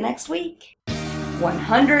see you next week.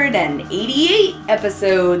 188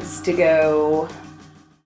 episodes to go.